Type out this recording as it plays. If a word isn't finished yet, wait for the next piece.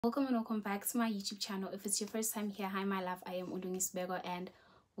Welcome and welcome back to my YouTube channel. If it's your first time here, hi my love, I am Udungisbego and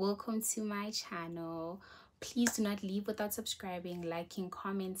welcome to my channel. Please do not leave without subscribing, liking,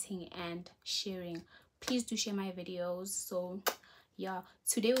 commenting and sharing. Please do share my videos. So yeah,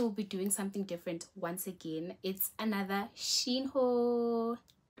 today we'll be doing something different once again. It's another Shein haul.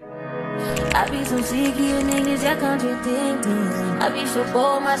 I be so sick of you niggas, y'all contradict me. I be so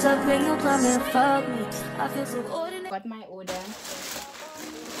bold myself when you come and fuck me. I feel so ordinary. Got my order.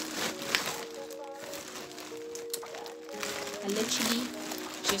 I literally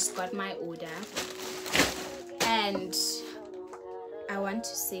just got my order, and I want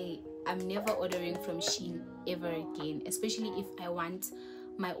to say I'm never ordering from Shein ever again, especially if I want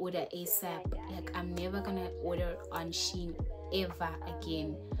my order ASAP. Like, I'm never gonna order on Shein ever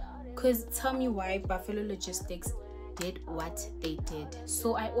again, because tell me why Buffalo Logistics did what they did.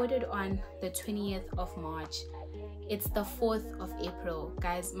 So I ordered on the 20th of March. It's the 4th of April,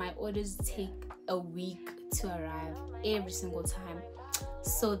 guys. My orders take a week to arrive every single time.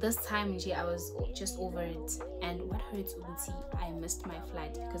 So this time I was just over it, and what hurts Uti, I missed my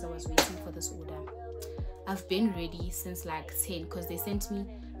flight because I was waiting for this order. I've been ready since like 10 because they sent me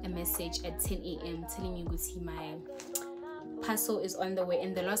a message at 10 a.m. telling me Uti, my parcel is on the way,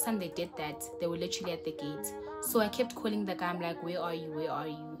 and the last time they did that they were literally at the gate. So I kept calling the guy. I'm like, where are you, where are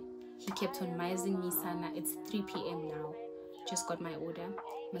you? He kept on mising me, Sana. It's 3 p.m. now. Just got my order,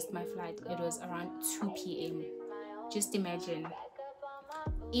 missed my flight. It was around 2 p.m. Just imagine.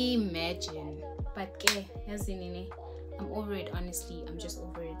 But I'm over it, honestly. I'm just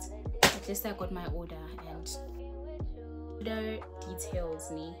over it. At least I got my order, and order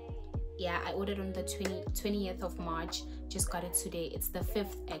details yeah, I ordered on the 20th of March. Just got it today. It's the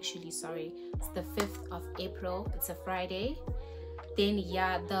 5th actually, sorry. It's the 5th of April. It's a Friday. Then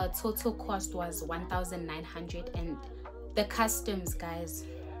yeah, the total cost was 1,900, and the customs, guys,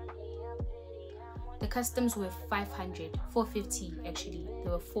 the customs were 450 actually. They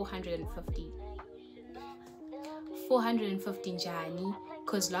were 450 njani,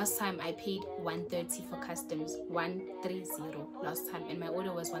 because last time I paid 130 for customs, 130 last time, and my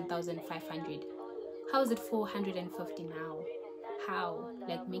order was 1,500. How is it 450 now? How?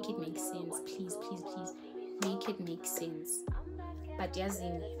 Like, make it make sense, please, please, please, make it make sense. But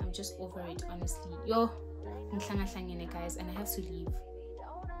yazini, I'm just over it, honestly. Yo, guys, and I have to leave.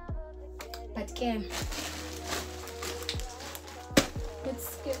 But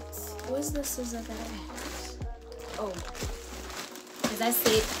let's get, where's the scissor guy? Oh, as I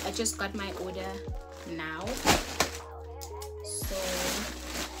said, I just got my order now. So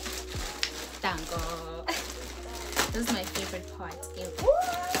dango. This is my favorite part.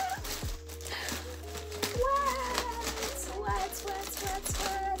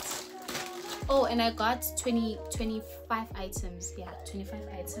 Oh, and I got 25 items. Yeah, 25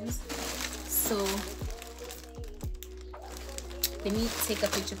 items. So let me take a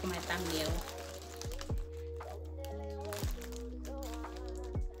picture for my thumbnail.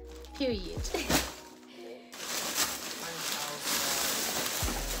 Period.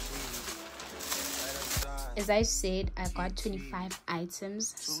 As I said, I got 25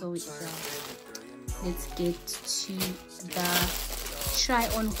 items. So let's get to the try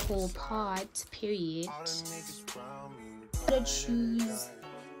on haul part. Period. Shoes,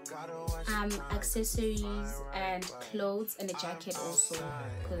 accessories and clothes, and a jacket also,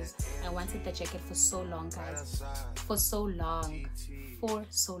 because I wanted the jacket for so long, guys, for so long.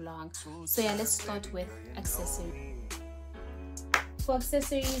 So yeah, let's start with accessories. For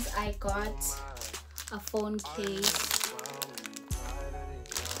accessories, I got a phone case.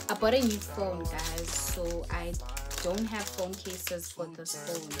 I bought a new phone, guys, so I don't have phone cases for this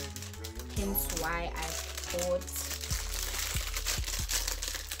phone, hence why I bought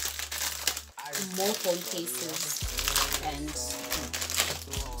more phone cases. And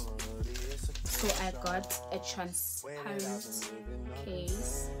so I got a transparent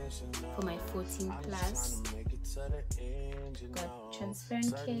case for my 14 plus. Got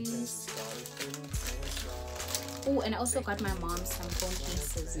transparent case. Oh, and I also got my mom some phone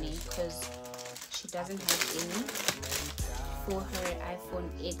cases because she doesn't have any. For her iPhone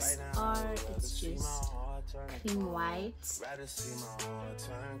XR, it's just cream white.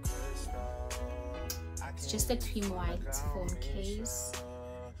 It's just a cream white phone case.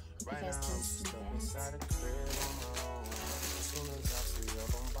 Hope you guys can see that.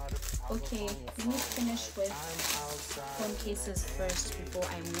 Okay, let me finish with phone cases first before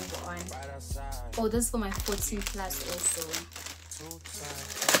I move on. Oh, this is for my 14 plus also.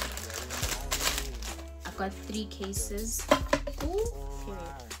 I got 3 cases. Ooh,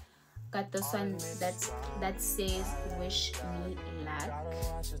 period. Got this one that says wish me luck. black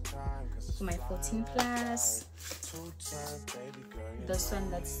for my 14 plus. This one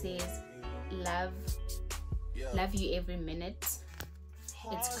that says love you every minute.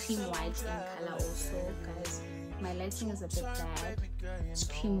 It's cream white in color also, guys. My lighting is a bit bad. It's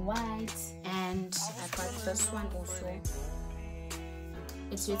cream white. And I got this one also.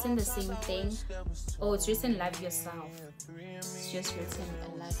 It's written the same thing. Oh, it's written love yourself. It's just written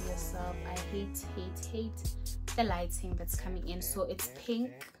love yourself. I hate the lighting that's coming in. So it's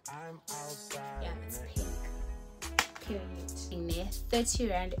pink. Yeah, it's pink. Period. In there, 30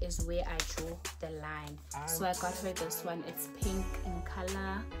 rand is where I drew the line. So I got her this one. It's pink in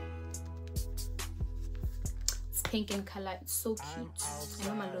color. It's pink in color. It's so cute. I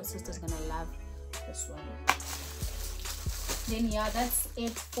know my little sister's gonna love this one. Then yeah, that's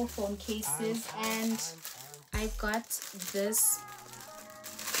it for phone cases. And I got this.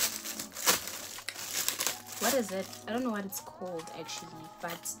 What is it? I don't know what it's called actually,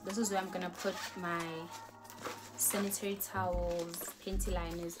 but this is where I'm gonna put my sanitary towels, panty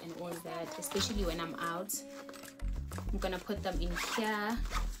liners and all that, especially when I'm out. I'm gonna put them in here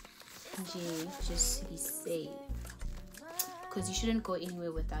just to be safe, because you shouldn't go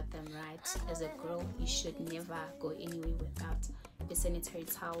anywhere without them, right? As a girl, you should never go anywhere without the sanitary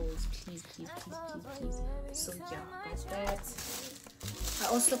towels. Please. So yeah, got that. I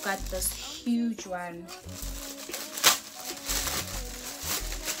also got this huge one.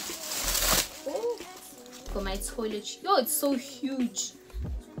 For my toilet. Yo, it's so huge,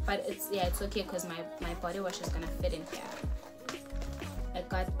 but it's okay because my body wash is gonna fit in here. I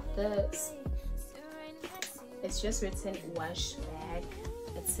got this. It's just written wash bag.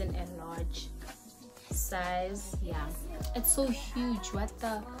 It's in a large size. Yeah, it's so huge. What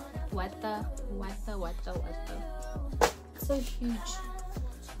the so huge.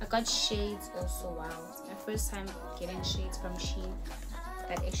 I got shades also. Wow, my first time getting shades from Shein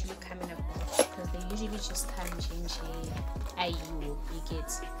that actually come in a box, because they usually just come you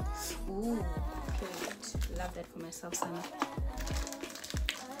get. Ooh, cute. Love that for myself, son.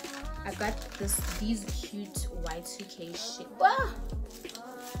 I got these cute Y2K shades. Ah!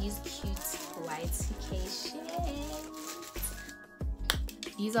 These cute Y2K shades.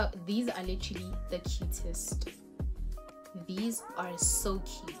 These are literally the cutest. These are so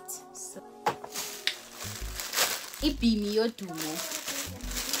cute. So Ibini Yodumo.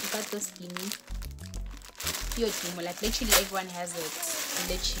 I got this beanie. Yodumo, like literally everyone has it.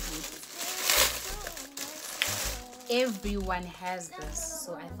 Literally everyone has this,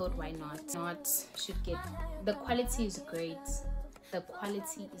 so I thought why not should get. The quality is great. The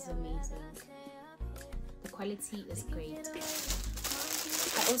quality is amazing. The quality is great.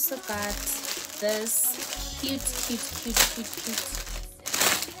 I also got this cute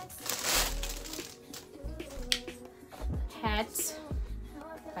hat,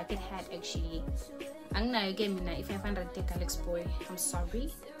 bucket hat actually. Anginayo ke mina i-500 Alex boy. I'm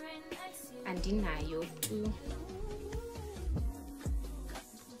sorry. Andinayo too.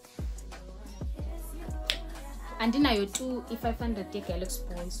 Andinayo too i-500 Alex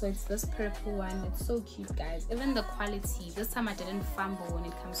boy. So it's this purple one. It's so cute, guys. Even the quality. This time I didn't fumble when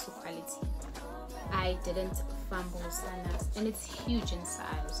it comes to quality. I didn't fumble sana, and it's huge in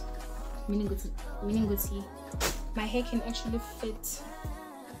size. Meaning my hair can actually fit.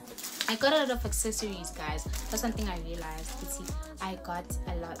 I got a lot of accessories, guys. That's one thing I realized. You see, I got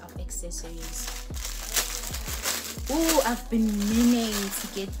a lot of accessories. Oh, I've been meaning to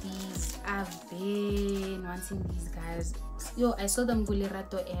get these. I've been wanting these, guys. Yo, I saw them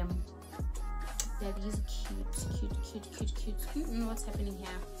Gulirato M. They're these cute. What's happening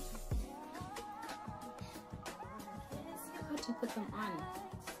here? How do you put them on?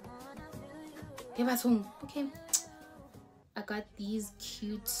 Okay. I got these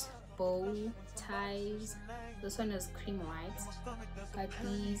cute bow ties. This one is cream white. Got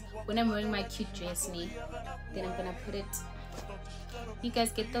these. When I'm wearing my cute dress, then I'm gonna put it. You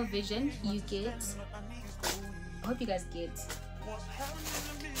guys get the vision? You get? I hope you guys get.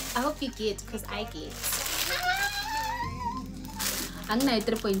 I hope you get, because I get. I'm gonna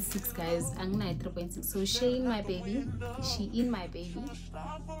 3.6, guys. I'm gonna 3.6. So Shein, my baby. Shein, my baby.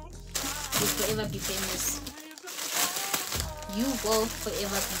 Will forever be famous. You will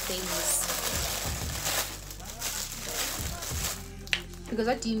forever be famous. Because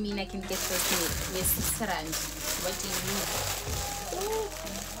what do you mean I can get this with 6 rand? What do you mean? Ooh.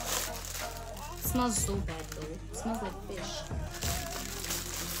 It smells so bad though. It smells like fish.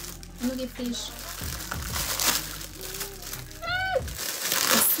 Look at fish.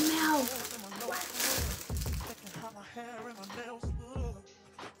 The smell.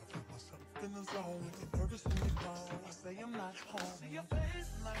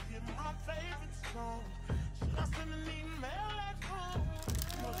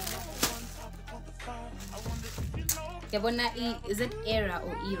 Is it Era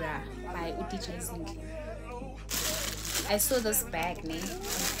or Era by DJ Zingle? I saw this bag name on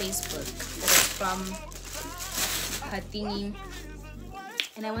Facebook. It was from her thingy,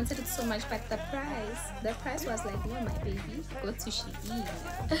 and I wanted it so much, but the price was like, no, my baby, go to Shein.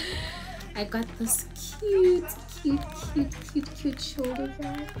 I got this cute shoulder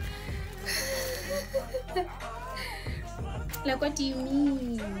bag. Like, what do you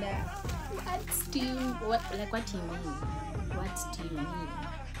mean? What do you mean? What do you mean? Like, what do you mean?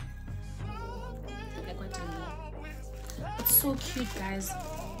 It's so cute, guys.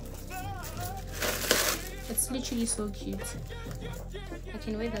 It's literally so cute. I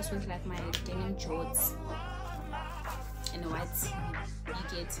can wear this with like my denim shorts and a white tee. You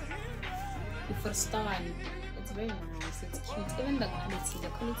get for Stan. It's very nice. It's cute. Even the quality is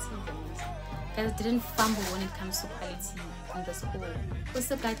nice. Guys, didn't fumble when it comes to quality in the school.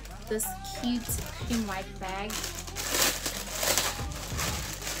 Also got this cute cream white bag.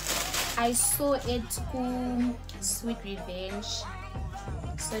 I saw it to Sweet Revenge.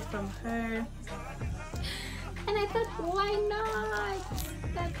 Saw it from her. And I thought, why not?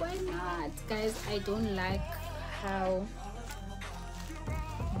 Like, why not? Guys, I don't like how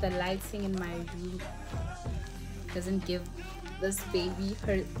the lighting in my room doesn't give this baby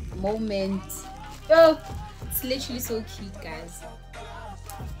her moment. Oh, it's literally so cute, guys.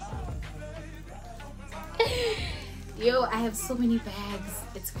 Yo, I have so many bags.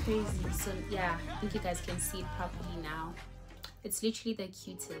 It's crazy. So yeah, I think you guys can see it properly now. It's literally the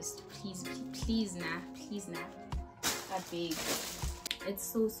cutest. Please nah. That big. It's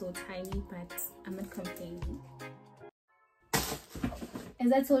so tiny, but I'm not complaining.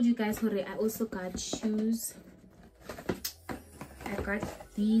 As I told you guys, I also got shoes. I got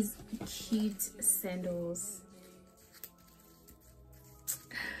these cute sandals.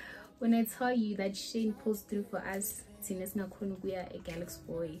 When I tell you that Shein pulls through for us, it's not going to be a Galaxy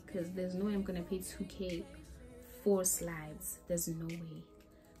Boy, because there's no way I'm gonna pay 2K for slides. There's no way.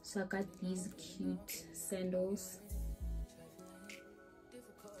 So I got these cute sandals.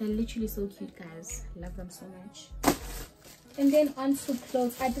 They're literally so cute, guys. Love them so much. And then onto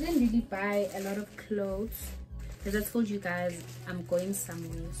clothes. I didn't really buy a lot of clothes, as I told you guys, I'm going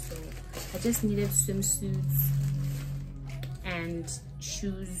somewhere, so I just needed swimsuits and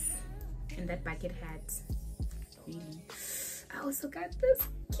shoes and that bucket hat. Really, I also got this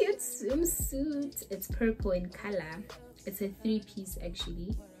cute swimsuit. It's purple in color. It's a 3-piece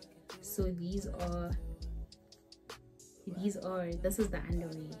actually. So this is the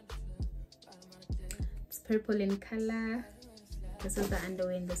underwear. It's purple in color. This is the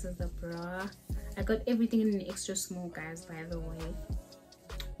underwear and this is the bra. I got everything in an extra small, guys, by the way.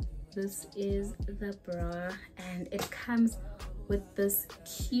 This is the bra, and it comes with this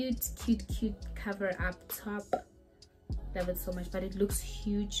cute cover up top. Love it so much, but it looks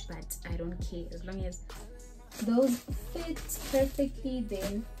huge, but I don't care. As long as those fit perfectly,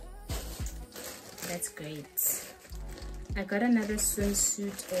 then that's great. I got another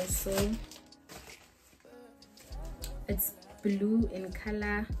swimsuit also. It's blue in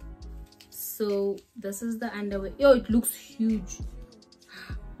color. So this is the underwear. Yo, it looks huge.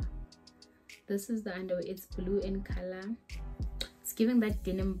 This is the underwear. It's blue in color. It's giving that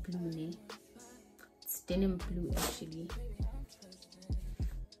denim blue, ne? It's denim blue actually.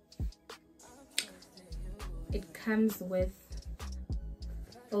 It comes with,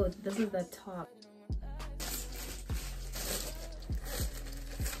 oh, this is the top.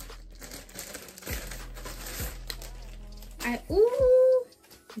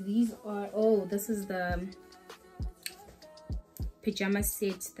 These are, oh, this is the pajama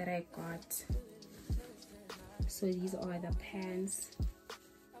set that I got. So these are the pants.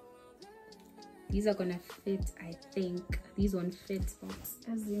 These are gonna fit, I think. These won't fit, but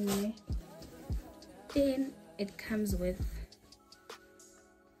as in there. Then it comes with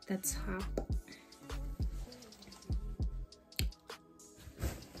the top.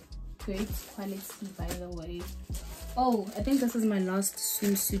 Great quality, by the way. Oh, I think this is my last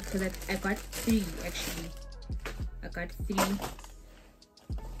swimsuit, because I got 3 actually. I got 3.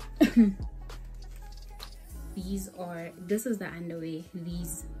 This is the underwear.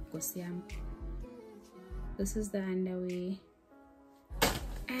 This is the underwear.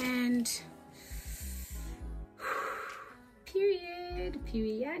 And period.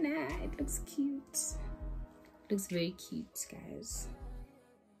 It looks cute. It looks very cute, guys.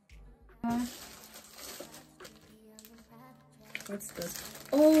 What's this?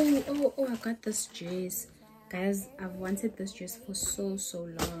 Oh, I got this dress. Guys, I've wanted this dress for so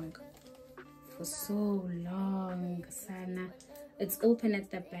long. For so long, Sana. It's open at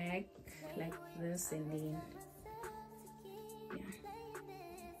the back like this, and then yeah.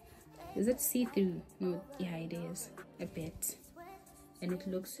 Is it see-through? No, yeah, it is a bit, and it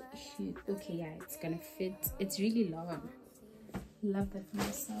looks huge. Okay, yeah, it's gonna fit. It's really long. Love that for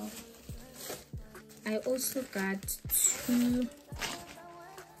myself. I also got 2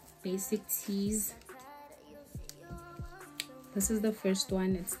 basic tees. This is the first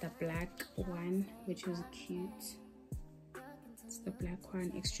one. It's the black one, which was cute. It's the black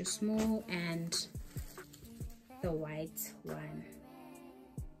one, extra small, and the white one.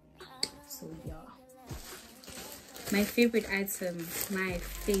 So yeah, my favorite item, my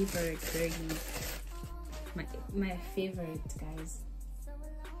favorite girlie, my favorite, guys.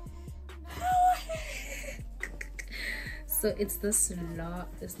 So it's this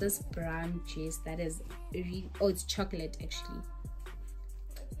brown dress that is really, oh, it's chocolate actually.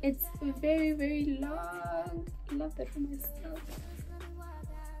 It's very long. I love that for myself.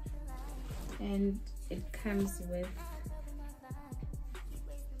 And it comes with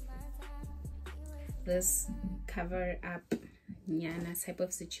this cover up nyana type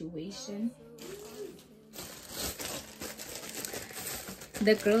of situation.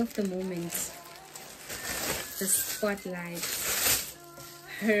 The girl of the moment, the spotlight,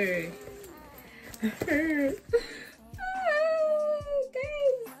 her. Guys,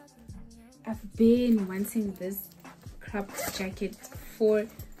 I've been wanting this cropped jacket for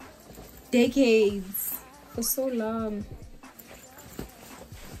decades, for so long.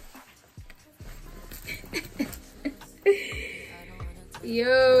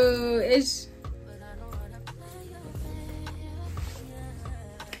 Yo, ish.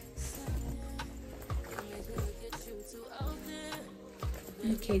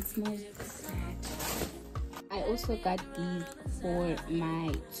 Okay, it smells sad. I also got these for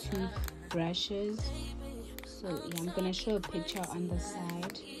my toothbrushes. So yeah, I'm gonna show a picture on the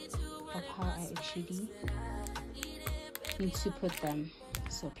side of how I actually need to put them.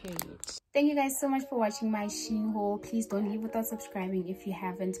 So period. Thank you guys so much for watching my Shein haul. Please don't leave without subscribing if you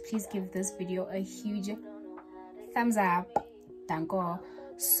haven't. Please give this video a huge thumbs up. Danko.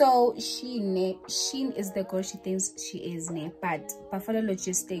 So Shein is the girl she thinks she is, but Buffalo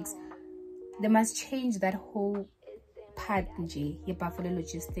Logistics, they must change that whole part your Buffalo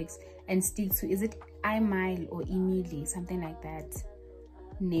Logistics and stick to, is it iMile or Emily, something like that.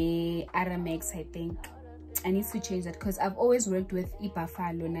 Aramex, I think. I need to change that because I've always worked with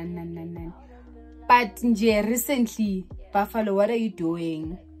Buffalo. But recently, Buffalo, what are you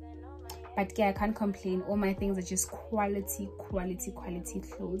doing? But yeah, I can't complain. All my things are just quality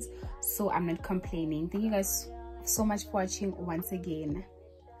clothes, so I'm not complaining. Thank you guys so much for watching once again.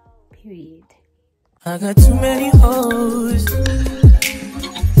 Period. I got too many hoes,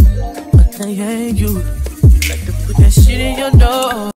 but they ain't you. You like to put that shit in your nose.